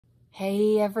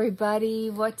Hey everybody,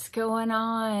 what's going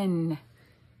on?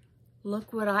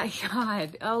 Look what I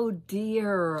got. Oh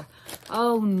dear.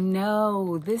 Oh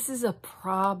no, this is a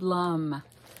problem.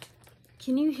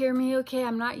 Can you hear me okay?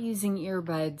 I'm not using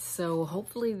earbuds, so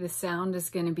hopefully the sound is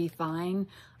going to be fine.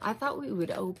 I thought we would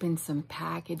open some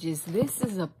packages. This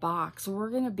is a box.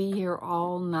 We're going to be here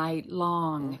all night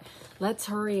long. Let's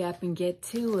hurry up and get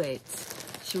to it.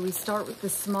 Should we start with the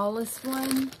smallest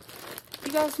one?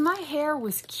 You guys, my hair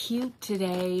was cute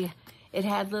today. It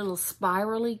had little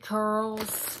spirally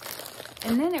curls.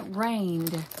 And then it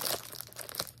rained.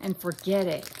 And forget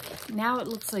it. Now it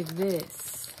looks like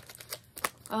this.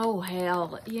 Oh,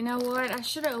 hell. You know what? I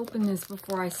should have opened this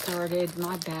before I started.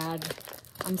 My bad.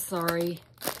 I'm sorry.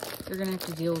 You're going to have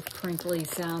to deal with crinkly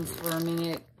sounds for a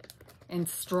minute. And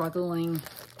struggling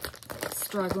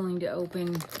to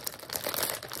open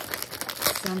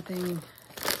something.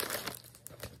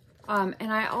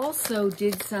 And I also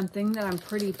did something that I'm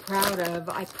pretty proud of.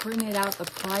 I printed out the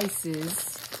prices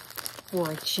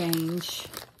for a change.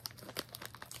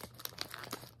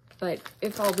 But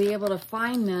if I'll be able to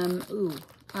find them, ooh,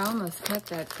 I almost cut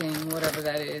that thing, whatever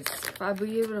that is. If I'll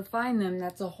be able to find them,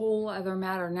 that's a whole other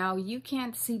matter. Now, you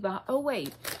can't see behind, oh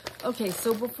wait. Okay,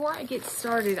 so before I get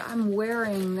started, I'm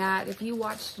wearing that. If you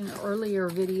watched an earlier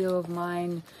video of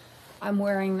mine, I'm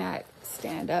wearing that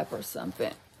stand up or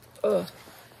something. Ugh.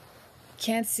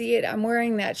 Can't see it. I'm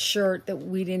wearing that shirt that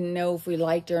we didn't know if we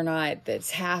liked or not. That's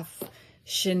half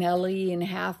Chanel-y and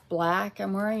half black.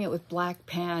 I'm wearing it with black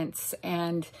pants.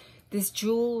 And this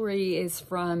jewelry is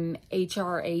from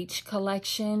HRH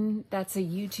Collection. That's a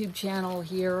YouTube channel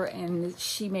here. And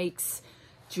she makes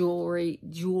jewelry.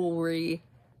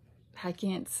 I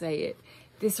can't say it.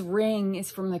 This ring is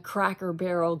from the Cracker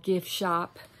Barrel gift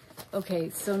shop. Okay,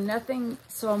 so nothing,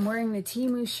 so I'm wearing the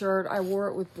Temu shirt. I wore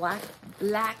it with black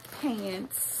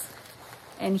pants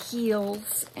and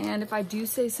heels. And if I do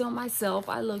say so myself,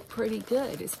 I look pretty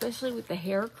good, especially with the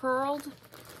hair curled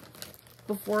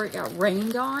before it got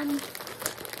rained on.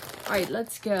 All right,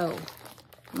 let's go.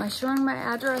 Am I showing my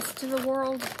address to the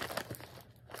world?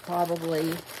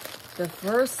 Probably. The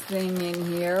first thing in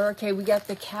here, okay, we got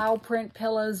the cow print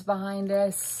pillows behind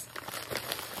us.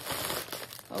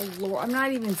 Oh Lord, I'm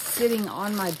not even sitting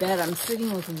on my bed. I'm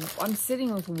sitting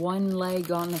with one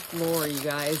leg on the floor, you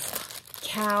guys.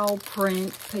 Cow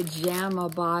print pajama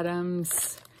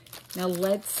bottoms. Now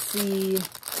let's see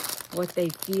what they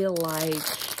feel like.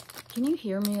 Can you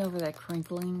hear me over that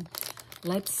crinkling?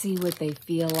 Let's see what they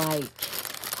feel like.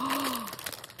 Oh,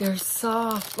 they're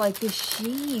soft like the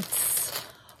sheets.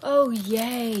 Oh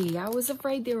yay. I was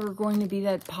afraid they were going to be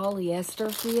that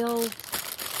polyester feel.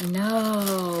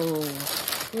 No.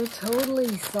 They're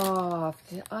totally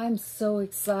soft. I'm so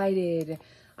excited.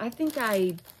 I think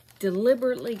I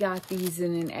deliberately got these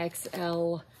in an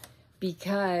XL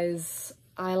because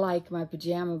I like my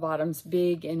pajama bottoms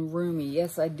big and roomy.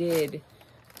 Yes, I did.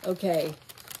 Okay.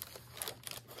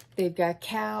 They've got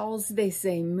cows. They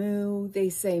say moo. They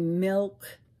say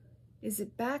milk. Is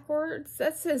it backwards?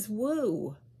 That says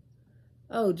woo.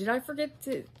 Oh, did I forget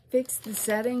to fix the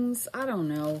settings? I don't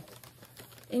know.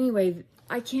 Anyway,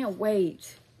 I can't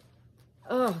wait.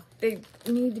 Oh, they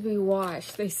need to be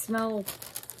washed. They smell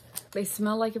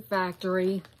like a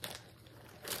factory.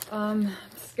 I'm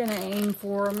just gonna aim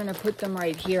for, I'm gonna put them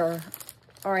right here.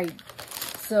 All right,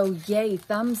 so yay,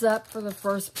 thumbs up for the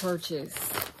first purchase.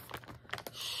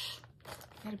 Shh,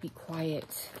 gotta be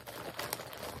quiet.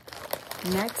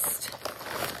 Next,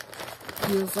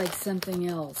 feels like something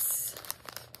else.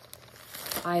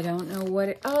 I don't know what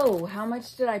it, oh, how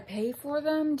much did I pay for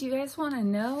them? Do you guys wanna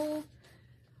know?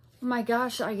 Oh my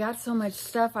gosh, I got so much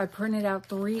stuff. I printed out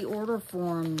 3 order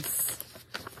forms.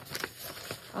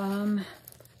 No.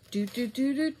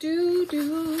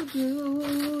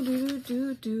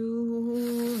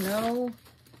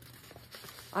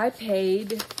 I've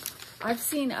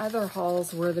seen other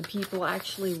hauls where the people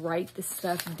actually write the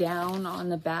stuff down on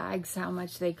the bags, how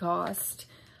much they cost.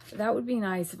 That would be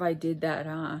nice if I did that,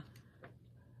 huh?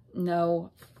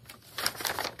 No.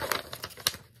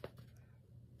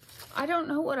 I don't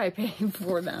know what I paid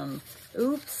for them.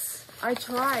 Oops. I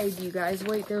tried, you guys.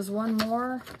 Wait, there's one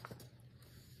more.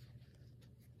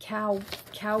 Cow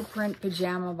print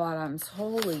pajama bottoms.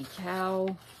 Holy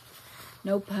cow.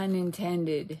 No pun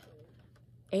intended.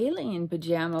 Alien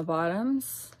pajama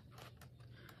bottoms.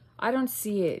 I don't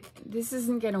see it. This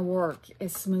isn't going to work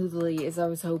as smoothly as I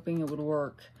was hoping it would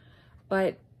work.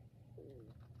 But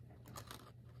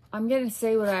I'm going to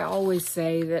say what I always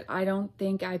say, that I don't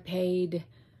think I paid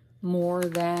more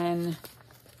than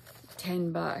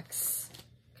 10 bucks,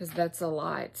 because that's a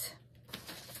lot.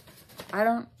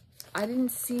 I didn't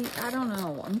see, I don't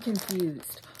know. I'm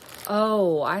confused.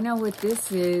 Oh, I know what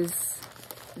this is.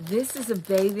 This is a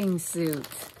bathing suit.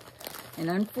 And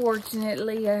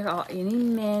unfortunately, any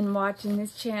men watching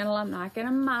this channel, I'm not going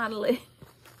to model it.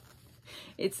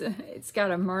 It's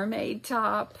got a mermaid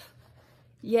top.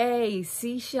 Yay,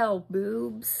 seashell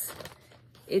boobs.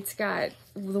 It's got,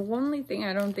 the only thing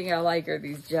I don't think I like are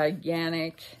these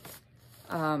gigantic,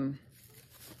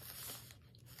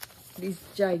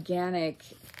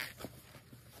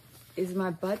 is my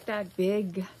butt that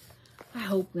big? I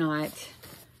hope not.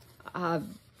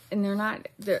 And they're not,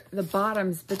 the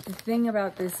bottoms, but the thing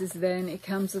about this is then it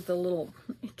comes with a little,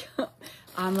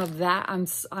 I'm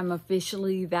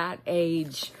officially that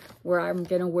age where I'm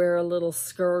gonna wear a little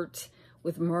skirt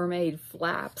with mermaid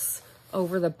flaps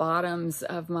over the bottoms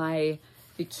of my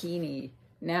bikini.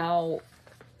 Now,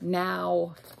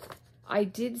 I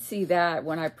did see that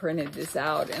when I printed this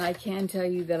out, and I can tell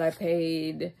you that I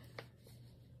paid,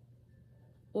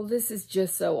 well, this is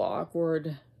just so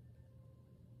awkward.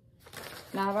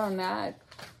 Not on that.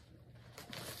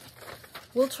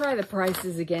 We'll try the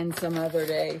prices again some other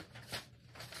day.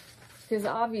 Because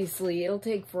obviously, it'll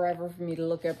take forever for me to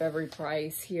look up every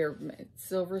price. Here,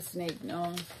 Silver Snake,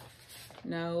 no.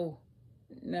 No.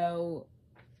 No.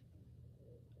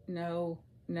 No.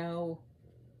 No.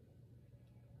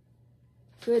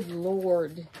 Good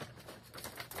Lord.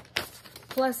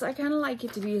 Plus, I kind of like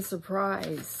it to be a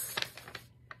surprise.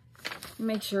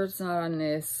 Make sure it's not on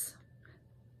this.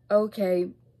 Okay,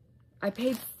 I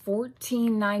paid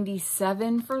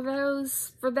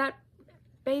 $14.97 for that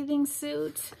bathing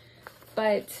suit,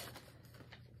 but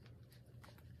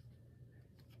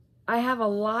I have a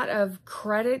lot of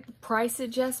credit price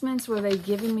adjustments where they've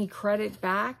given me credit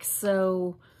back.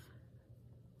 So,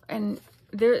 and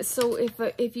there, so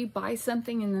if you buy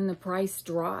something and then the price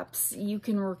drops, you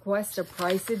can request a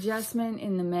price adjustment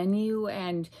in the menu,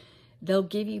 and they'll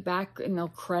give you back and they'll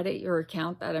credit your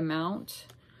account that amount.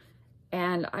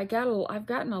 And I've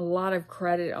gotten a lot of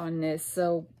credit on this,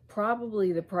 so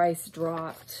probably the price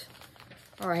dropped.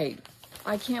 All right,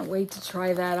 I can't wait to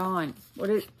try that on.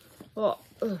 Well,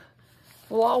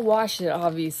 I'll wash it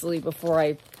obviously before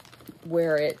I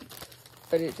wear it,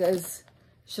 but it does.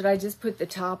 Should I just put the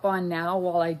top on now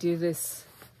while I do this?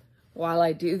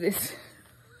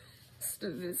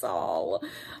 This haul.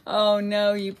 Oh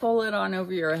no, you pull it on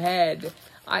over your head.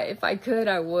 If I could,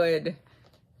 I would.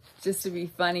 Just to be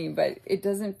funny, but it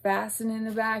doesn't fasten in the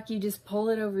back. You just pull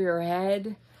it over your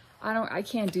head. I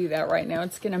can't do that right now.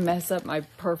 It's gonna mess up my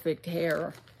perfect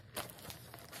hair.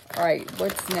 All right,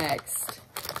 what's next?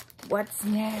 What's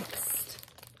next?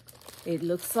 It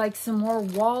looks like some more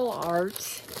wall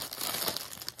art.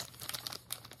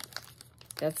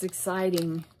 That's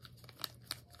exciting.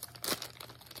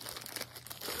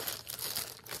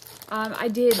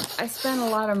 I spent a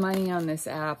lot of money on this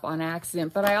app on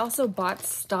accident, but I also bought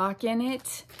stock in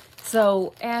it.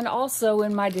 So, and also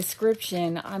in my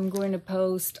description, I'm going to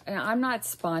post, and I'm not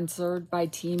sponsored by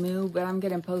Temu, but I'm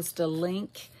going to post a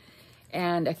link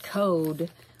and a code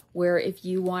where if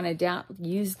you want to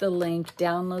use the link,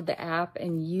 download the app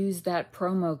and use that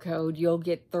promo code, you'll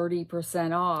get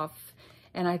 30% off.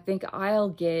 And I think I'll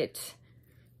get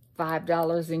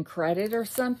 $5 in credit or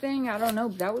something. I don't know.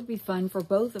 That would be fun for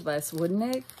both of us,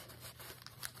 wouldn't it?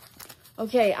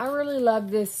 Okay, I really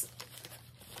love this.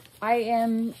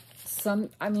 I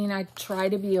try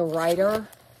to be a writer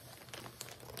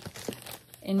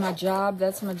in my job.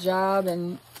 That's my job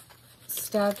and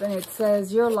stuff. And it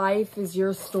says, your life is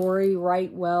your story.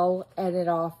 Write well, edit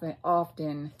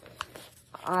often.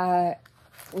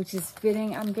 Which is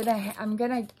fitting. I'm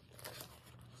gonna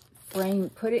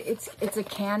put it, it's a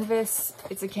canvas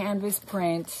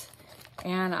print,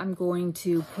 and I'm going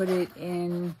to put it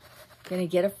in, gonna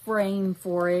get a frame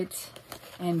for it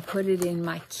and put it in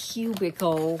my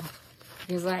cubicle,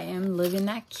 because I am living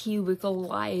that cubicle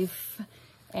life,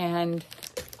 and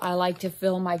I like to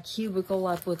fill my cubicle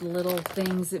up with little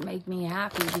things that make me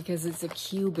happy, because it's a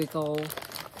cubicle,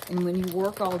 and when you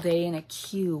work all day in a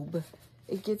cube,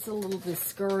 it gets a little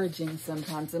discouraging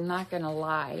sometimes. I'm not gonna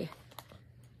lie.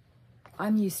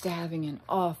 I'm used to having an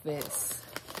office.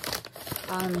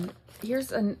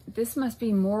 This must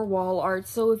be more wall art.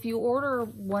 So if you order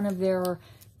one of their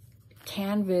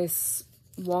canvas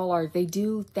wall art, they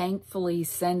do thankfully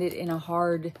send it in a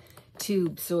hard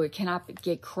tube so it cannot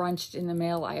get crunched in the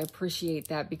mail. I appreciate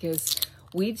that, because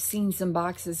we've seen some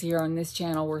boxes here on this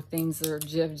channel where things are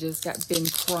just been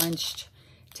crunched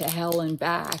to hell and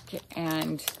back,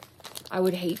 and I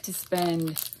would hate to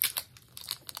spend.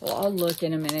 Well, I'll look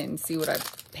in a minute and see what I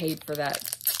paid for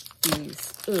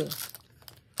these. Ugh.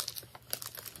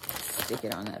 Stick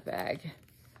it on that bag.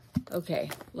 Okay,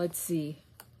 let's see.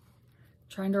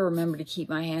 Trying to remember to keep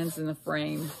my hands in the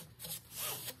frame.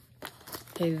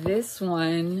 Okay, this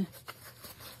one.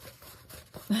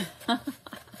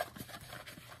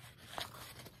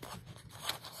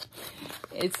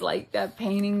 It's like that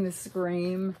painting the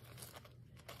Scream,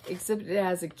 except it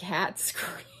has a cat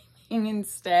screaming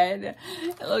instead.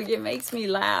 Look, it makes me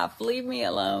laugh. Leave me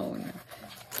alone.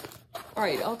 All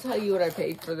right, I'll tell you what I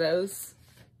paid for those.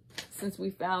 Since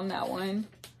we found that one,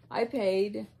 I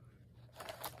paid,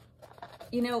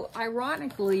 you know,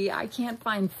 ironically, I can't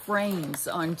find frames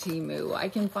on Temu. I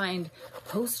can find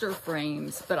poster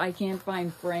frames, but I can't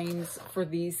find frames for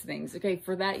these things. Okay,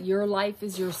 for that Your Life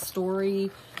is Your Story,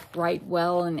 Write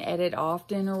Well and Edit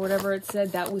Often, or whatever it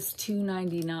said, that was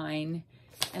 $2.99.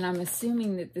 And I'm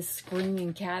assuming that this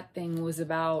Screaming Cat thing was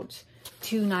about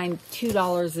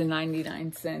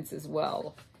 $2.99 as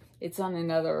well. It's on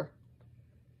another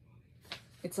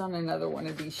one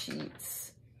of these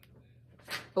sheets.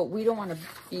 But we don't want to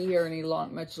be here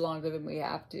much longer than we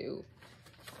have to.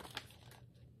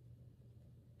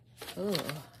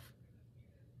 Ugh.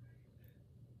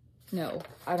 No,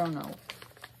 I don't know.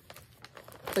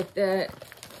 But the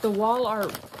wall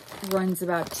art runs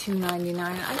about $2.99.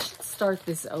 I should start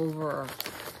this over.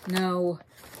 No.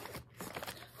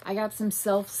 I got some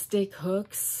self-stick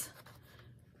hooks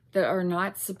that are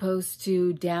not supposed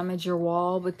to damage your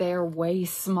wall, but they are way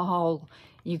small.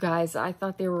 You guys, I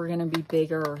thought they were going to be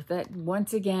bigger. That,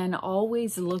 once again,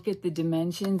 always look at the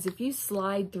dimensions. If you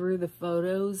slide through the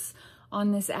photos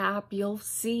on this app, you'll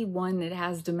see one that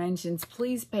has dimensions.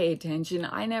 Please pay attention.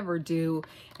 I never do.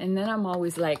 And then I'm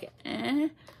always like,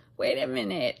 wait a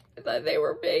minute. I thought they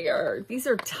were bigger. These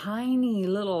are tiny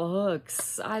little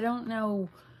hooks. I don't know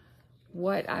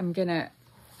what I'm gonna...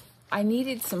 I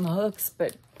needed some hooks,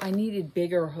 but I needed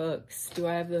bigger hooks. Do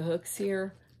I have the hooks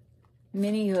here?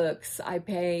 Mini hooks. I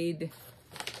paid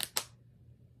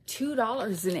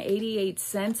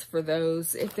 $2.88 for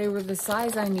those. If they were the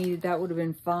size I needed, that would have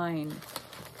been fine.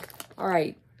 All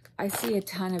right. I see a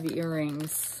ton of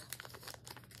earrings.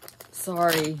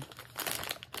 Sorry.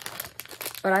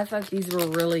 But I thought these were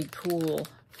really cool.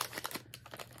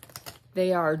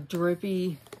 They are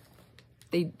drippy.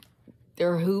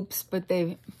 They're hoops, but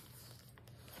they...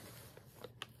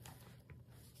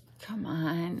 Come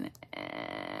on.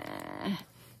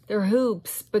 They're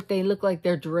hoops, but they look like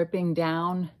they're dripping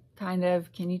down, kind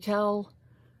of. Can you tell?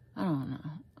 I don't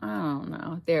know. I don't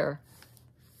know. There.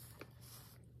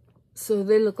 So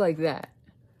they look like that.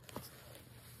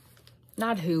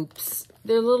 Not hoops.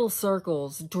 They're little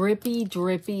circles. Drippy,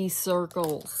 drippy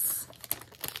circles.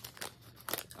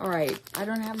 All right. I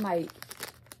don't have my...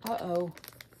 Uh-oh.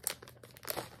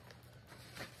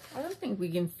 I don't think we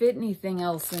can fit anything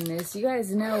else in this. You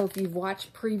guys know, if you've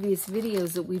watched previous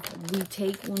videos, that we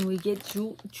take, when we get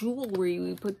jewelry,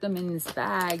 we put them in this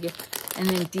bag and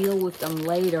then deal with them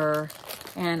later.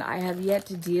 And I have yet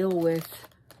to deal with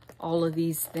all of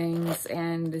these things,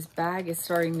 and this bag is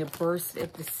starting to burst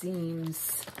at the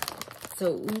seams.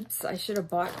 So, oops, I should have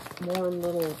bought more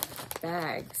little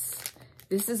bags.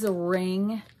 This is a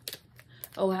ring.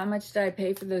 Oh, how much did I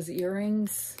pay for those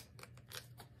earrings?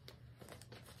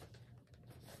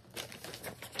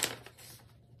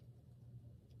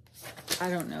 I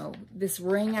don't know. This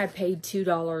ring I paid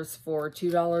 $2 for.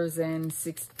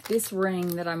 $2.06. This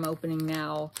ring that I'm opening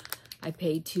now, I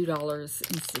paid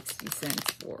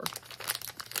 $2.60 for.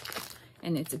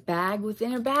 And it's a bag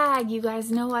within a bag. You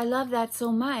guys know I love that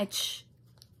so much.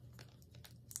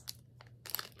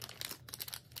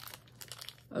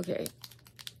 Okay.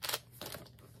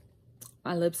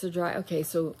 My lips are dry. Okay,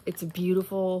 so it's a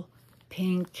beautiful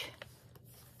pink,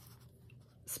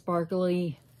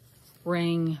 sparkly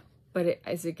ring. But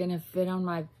is it going to fit on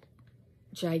my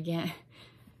gigantic...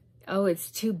 Oh,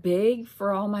 it's too big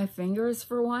for all my fingers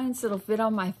for once. It'll fit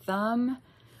on my thumb.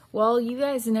 Well, you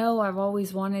guys know I've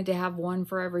always wanted to have one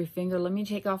for every finger. Let me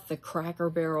take off the Cracker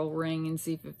Barrel ring and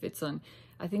see if it fits on...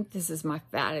 I think this is my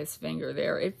fattest finger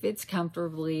there. It fits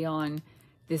comfortably on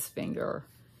this finger.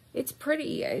 It's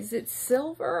pretty. Is it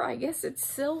silver? I guess it's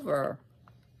silver.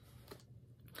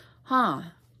 Huh.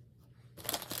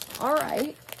 All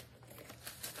right.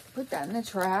 Put that in the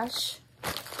trash.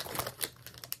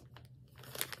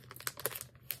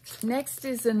 Next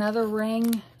is another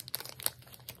ring.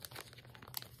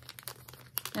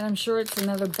 And I'm sure it's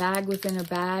another bag within a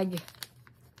bag.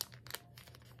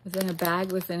 Within a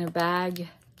bag within a bag.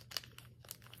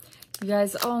 You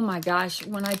guys, oh my gosh.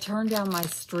 When I turned down my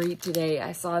street today,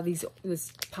 I saw this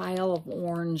pile of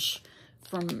orange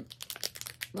from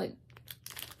like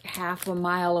half a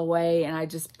mile away, and I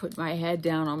just put my head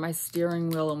down on my steering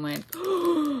wheel and went,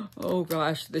 oh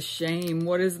gosh, the shame.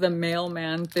 What does the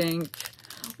mailman think?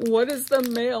 What does the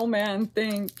mailman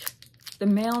think? The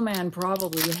mailman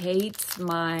probably hates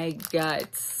my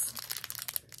guts.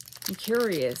 I'm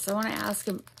curious. I want to ask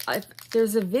him.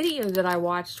 There's a video that I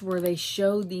watched where they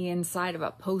showed the inside of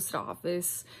a post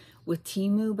office with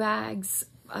Temu bags.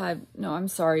 No, I'm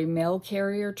sorry, mail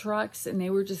carrier trucks, and they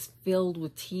were just filled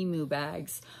with Temu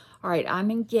bags. All right, I'm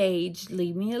engaged.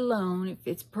 Leave me alone. It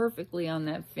fits perfectly on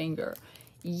that finger.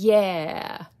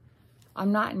 Yeah,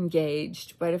 I'm not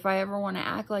engaged, but if I ever want to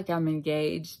act like I'm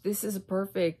engaged, this is a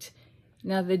perfect.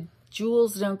 Now, the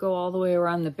jewels don't go all the way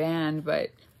around the band,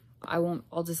 but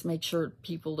I'll just make sure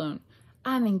people don't.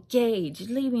 I'm engaged.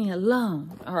 Leave me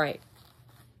alone. All right.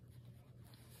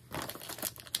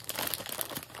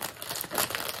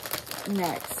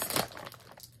 Next,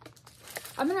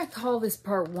 I'm going to call this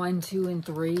part 1, 2, and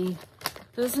 3.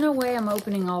 There's no way I'm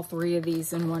opening all 3 of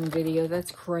these in one video.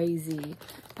 That's crazy.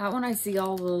 That one I see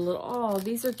all the little, oh,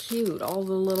 these are cute. All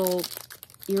the little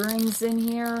earrings in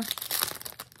here.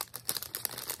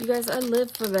 You guys, I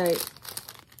live for the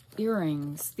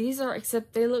earrings. These are,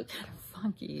 except they look kind of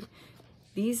funky.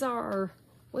 These are,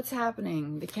 what's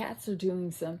happening? The cats are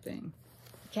doing something.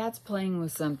 The cat's playing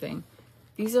with something.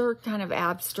 These are kind of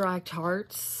abstract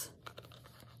hearts.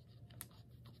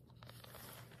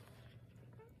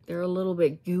 They're a little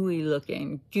bit gooey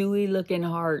looking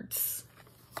hearts.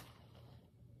 I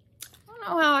don't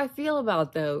know how I feel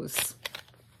about those.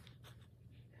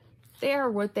 They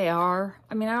are what they are.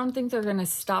 I mean, I don't think they're going to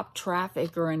stop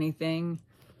traffic or anything.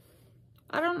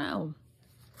 I don't know.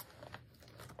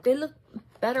 They look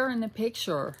better in the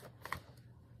picture.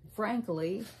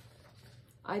 Frankly,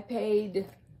 I paid...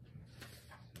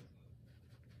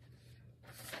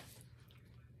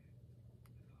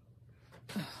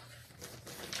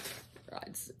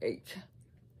 God's sake.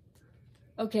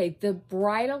 Okay, the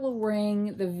bridal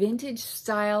ring, the vintage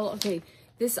style. Okay,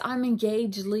 this I'm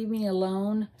engaged, leave me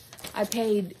alone. I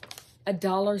paid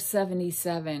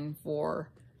 $1.77 for.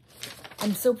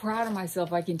 I'm so proud of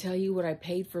myself. I can tell you what I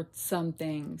paid for some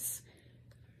things.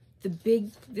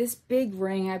 This big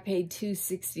ring I paid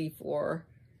 $2.60 for.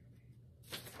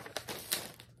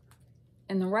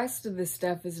 And the rest of this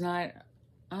stuff is not,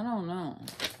 I don't know.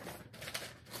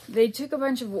 They took a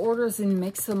bunch of orders and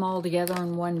mixed them all together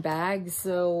in one bag,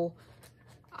 so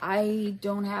I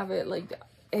don't have it, like,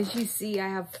 as you see, I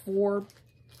have 4,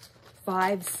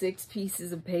 5, 6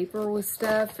 pieces of paper with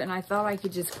stuff, and I thought I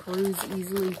could just cruise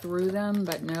easily through them,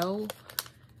 but no.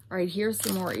 All right, here's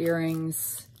some more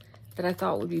earrings that I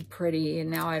thought would be pretty,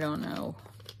 and now I don't know.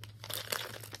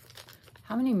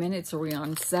 How many minutes are we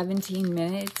on? 17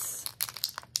 minutes?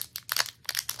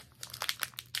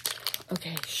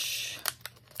 Okay, shh.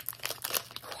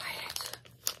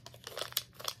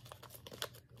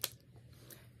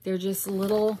 They're just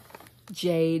little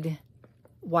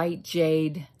white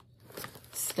jade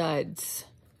studs.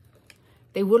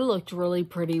 They would have looked really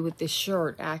pretty with this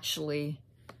shirt, actually,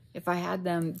 if I had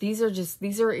them. These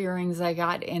are earrings I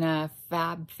got in a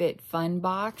FabFitFun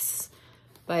box.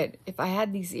 But if I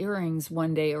had these earrings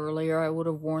one day earlier, I would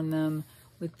have worn them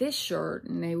with this shirt,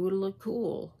 and they would have looked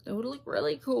cool. They would have looked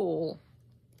really cool.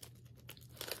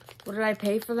 What did I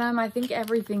pay for them? I think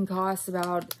everything costs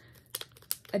about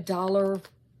 $1.78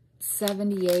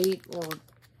 or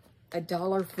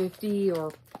 $1.50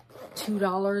 or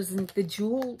 $2, and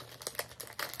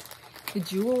the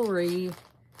jewelry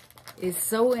is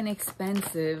so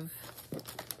inexpensive,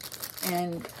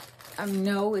 and I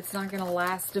know it's not going to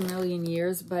last a million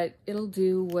years, but it'll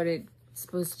do what it's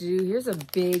supposed to do. Here's a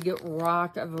big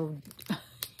rock of a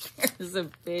here's a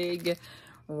big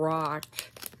rock.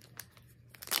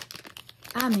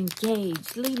 I'm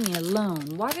engaged. Leave me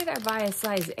alone. Why did I buy a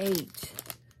size 8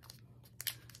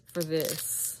 for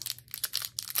this?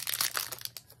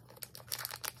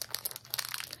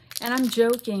 And I'm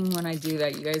joking when I do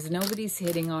that, you guys. Nobody's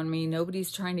hitting on me.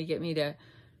 Nobody's trying to get me to...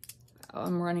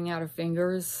 I'm running out of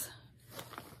fingers.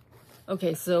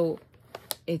 Okay, so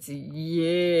it's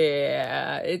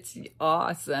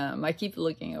awesome. I keep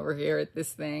looking over here at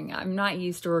this thing. I'm not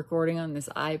used to recording on this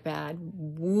iPad.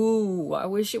 Woo! I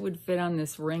wish it would fit on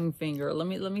this ring finger. Let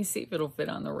me see if it'll fit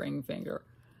on the ring finger.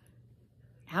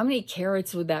 How many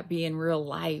carats would that be in real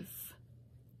life?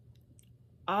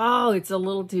 Oh, it's a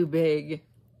little too big.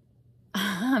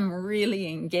 I'm really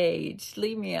engaged.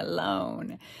 Leave me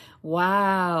alone.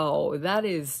 Wow, that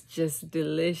is just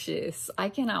delicious. I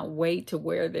cannot wait to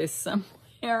wear this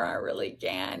somewhere. I really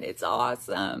can. It's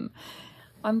awesome.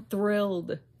 I'm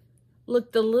thrilled.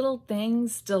 Look, the little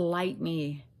things delight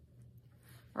me.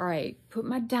 All right, put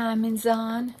my diamonds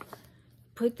on.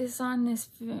 put this on this.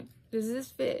 Does this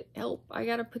fit? Help. I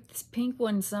got to put this pink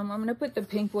one somewhere. I'm going to put the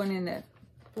pink one in it.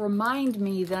 Remind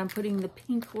me that I'm putting the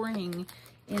pink ring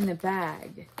in the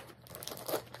bag.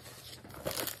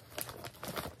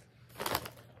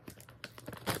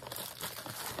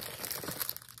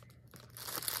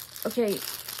 Okay,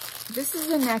 this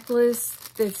is a necklace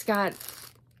that's got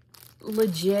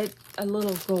legit a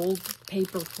little gold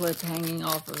paper clip hanging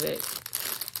off of it.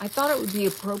 I thought it would be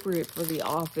appropriate for the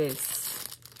office.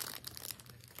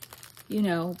 You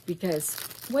know, because,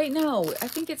 wait, no, I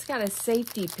think it's got a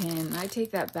safety pin. I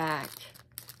take that back.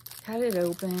 Cut it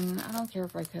open. I don't care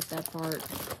if I cut that part.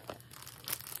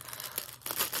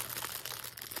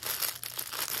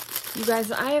 You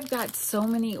guys, I have got so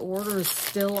many orders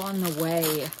still on the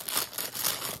way.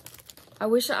 I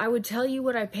wish I would tell you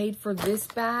what I paid for this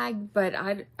bag, but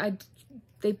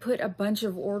they put a bunch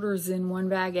of orders in one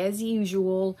bag as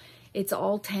usual. It's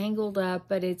all tangled up,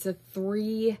 but it's a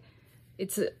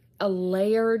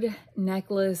layered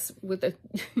necklace with a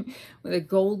with a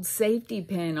gold safety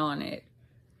pin on it.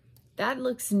 That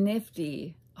looks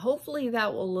nifty. Hopefully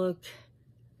that will look,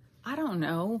 I don't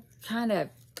know, kind of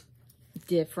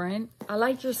different. I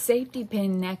like your safety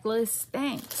pin necklace.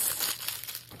 Thanks.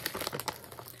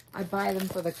 I buy them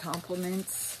for the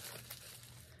compliments.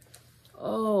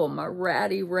 Oh, my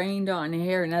ratty rained on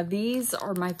hair. Now these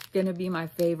are gonna be my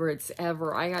favorites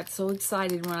ever. I got so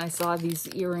excited when I saw these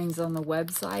earrings on the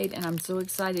website, and I'm so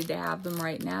excited to have them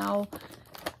right now.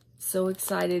 So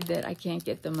excited that I can't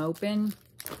get them open.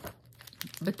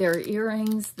 But they're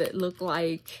earrings that look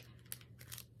like,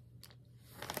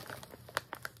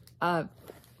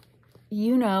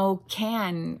 you know,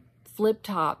 can flip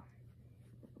top.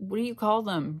 What do you call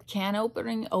them? Can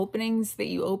openings that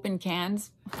you open cans?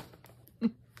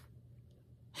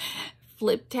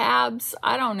 Flip tabs?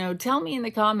 I don't know. Tell me in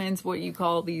the comments what you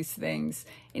call these things.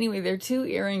 Anyway, they're two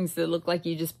earrings that look like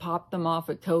you just popped them off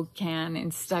a Coke can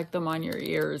and stuck them on your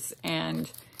ears.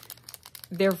 And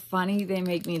they're funny. They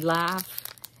make me laugh.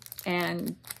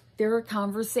 And they're a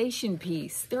conversation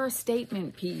piece. They're a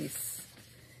statement piece.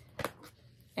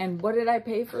 And what did I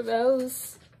pay for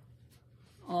those?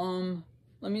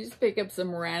 Let me just pick up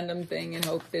some random thing and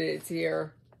hope that it's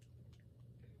here.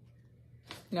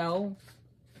 No?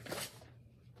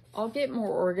 I'll get more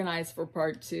organized for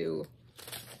part 2.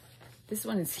 This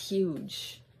one is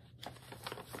huge.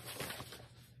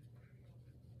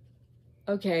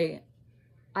 Okay,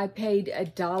 I paid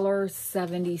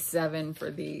 $1.77 for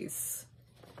these.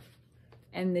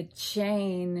 And the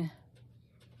chain,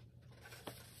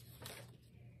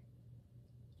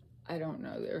 I don't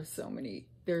know, there's so many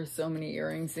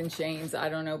earrings and chains, I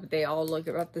don't know, but they all look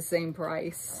about the same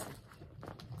price.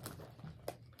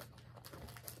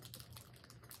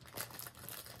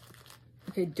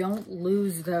 Okay, don't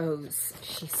lose those,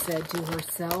 she said to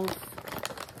herself.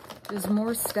 There's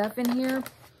more stuff in here.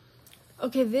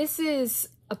 Okay, this is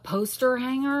a poster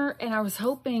hanger, and I was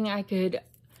hoping I could,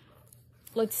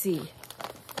 let's see.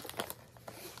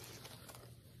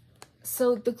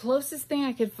 So the closest thing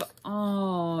I could,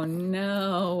 oh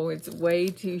no, it's way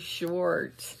too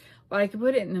short. But I could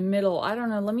put it in the middle. I don't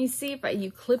know. Let me see if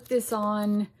you clip this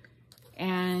on,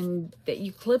 and that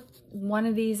you clip one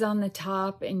of these on the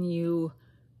top and you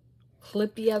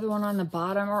clip the other one on the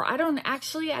bottom. Or I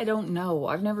don't know.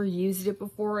 I've never used it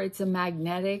before. It's a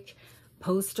magnetic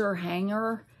poster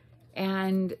hanger,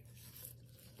 and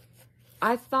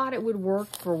I thought it would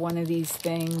work for one of these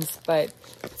things, but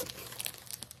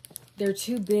they're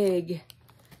too big.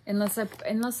 Unless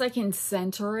I can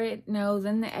center it. No,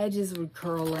 then the edges would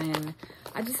curl in.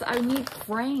 I need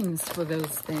frames for those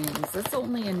things. That's the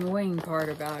only annoying part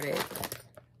about it.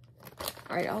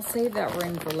 All right, I'll save that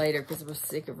ring for later because we're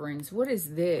sick of rings. What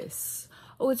is this?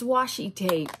 Oh, it's washi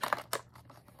tape.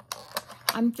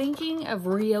 I'm thinking of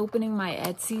reopening my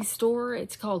Etsy store.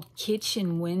 It's called Kitsch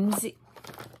and Whimsy.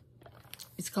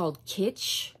 It's called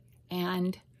Kitsch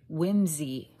and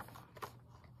Whimsy.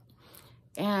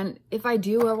 And if I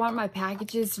do, I want my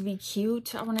packages to be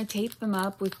cute. I want to tape them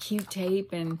up with cute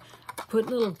tape and put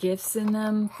little gifts in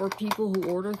them for people who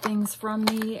order things from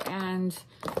me. And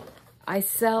I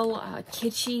sell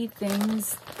kitschy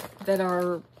things that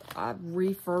are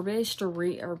refurbished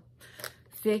or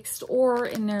fixed or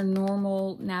in their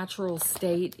normal, natural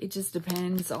state. It just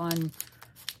depends on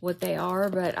what they are.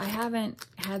 But I haven't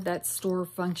had that store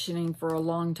functioning for a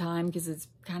long time because it's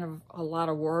kind of a lot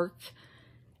of work.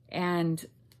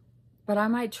 But I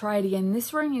might try it again.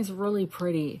 This ring is really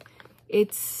pretty.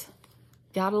 It's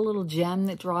got a little gem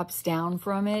that drops down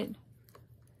from it.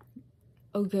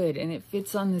 Oh, good. And it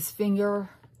fits on this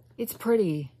finger. It's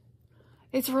pretty.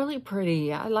 It's really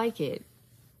pretty. I like it.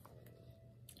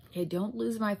 Okay, don't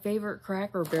lose my favorite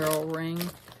Cracker Barrel ring.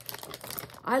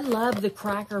 I love the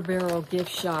Cracker Barrel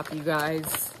gift shop, you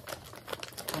guys.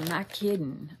 I'm not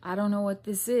kidding. I don't know what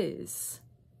this is.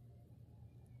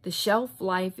 The shelf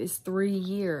life is 3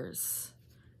 years.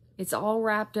 It's all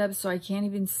wrapped up so I can't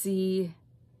even see.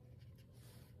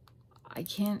 I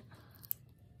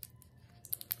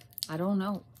don't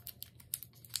know.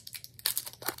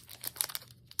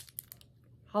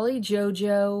 Holly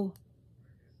Jojo.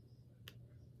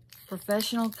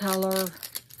 Professional color.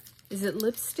 Is it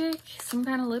lipstick? Some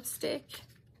kind of lipstick?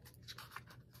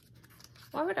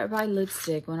 Why would I buy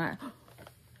lipstick when I...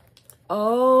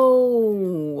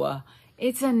 Oh,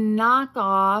 it's a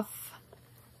knockoff.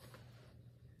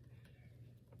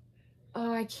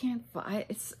 Oh, I can't find...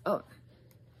 It's... Oh,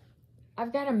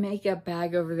 I've got a makeup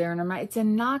bag over there, and it's a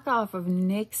knockoff of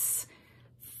NYX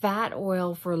Fat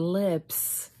Oil for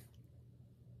Lips.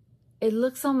 It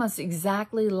looks almost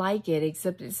exactly like it,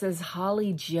 except it says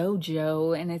Holly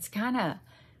Jojo, and it's kind of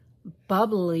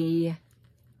bubbly.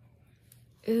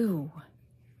 Ooh.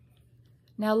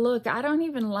 Now look, I don't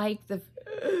even like the...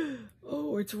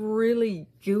 Oh, it's really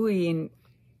gooey. And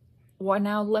well,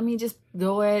 now let me just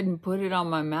go ahead and put it on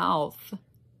my mouth.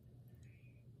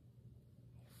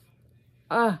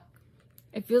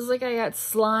 It feels like I got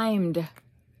slimed.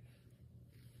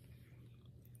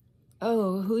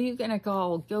 Oh, who you gonna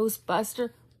call?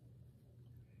 Ghostbuster?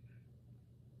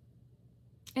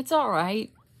 It's all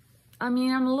right. I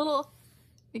mean, I'm a little...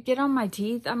 Get on my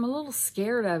teeth. I'm a little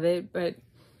scared of it, but...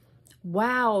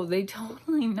 Wow, they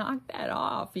totally knocked that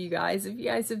off, you guys. If you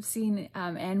guys have seen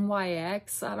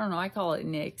NYX, I don't know, I call it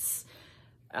NYX.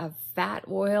 Fat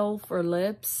Oil for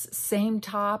Lips. Same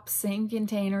top, same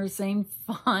container, same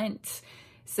font,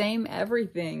 same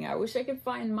everything. I wish I could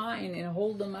find mine and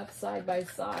hold them up side by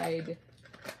side,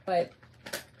 but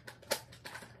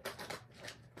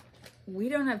we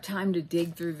don't have time to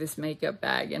dig through this makeup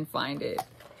bag and find it.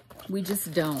 We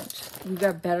just don't. We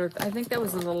got better. I think that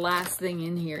was the last thing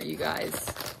in here, you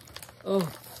guys. Oh.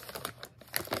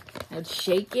 Now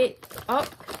shake it up.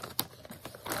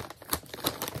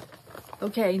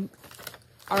 Okay.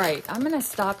 All right. I'm going to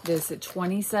stop this at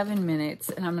 27 minutes,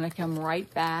 and I'm going to come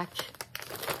right back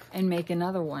and make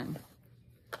another one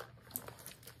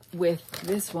with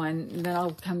this one. And then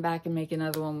I'll come back and make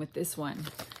another one with this one.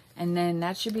 And then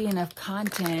that should be enough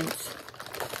content.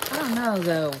 I don't know,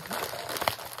 though.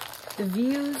 The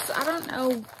views, I don't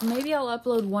know. Maybe I'll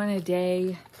upload one a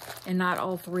day and not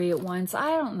all 3 at once.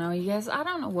 I don't know, you guys. I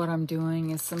don't know what I'm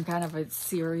doing as some kind of a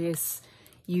serious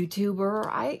YouTuber.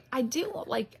 I do,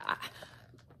 like...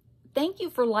 Thank you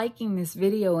for liking this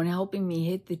video and helping me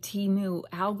hit the Temu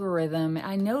algorithm.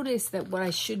 I noticed that what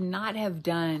I should not have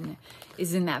done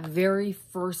is in that very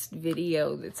first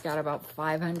video that's got about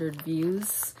 500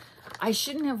 views. I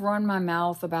shouldn't have run my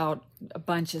mouth about a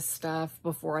bunch of stuff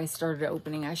before I started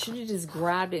opening. I should have just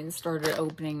grabbed it and started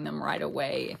opening them right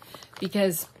away,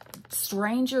 because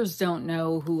strangers don't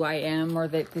know who I am or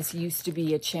that this used to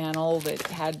be a channel that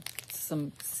had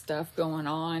some stuff going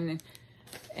on.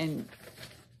 And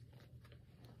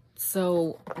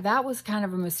so that was kind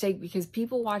of a mistake, because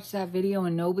people watched that video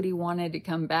and nobody wanted to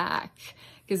come back,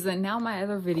 because then now my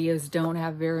other videos don't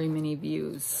have very many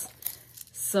views.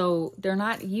 So they're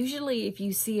not, usually if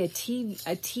you see a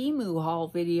Temu haul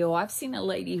video, I've seen a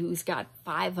lady who's got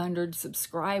 500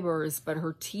 subscribers, but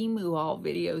her Temu haul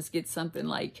videos get something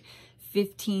like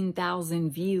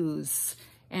 15,000 views.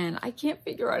 And I can't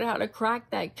figure out how to crack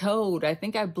that code. I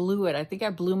think I blew it. I think I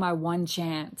blew my one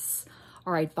chance.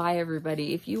 All right, bye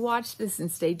everybody. If you watched this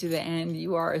and stayed to the end,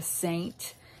 you are a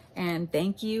saint. And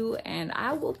thank you. And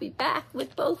I will be back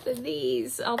with both of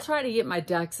these. I'll try to get my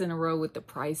ducks in a row with the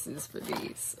prices for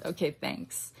these. Okay,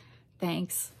 thanks.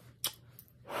 Thanks.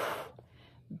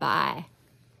 Bye.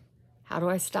 How do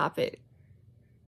I stop it?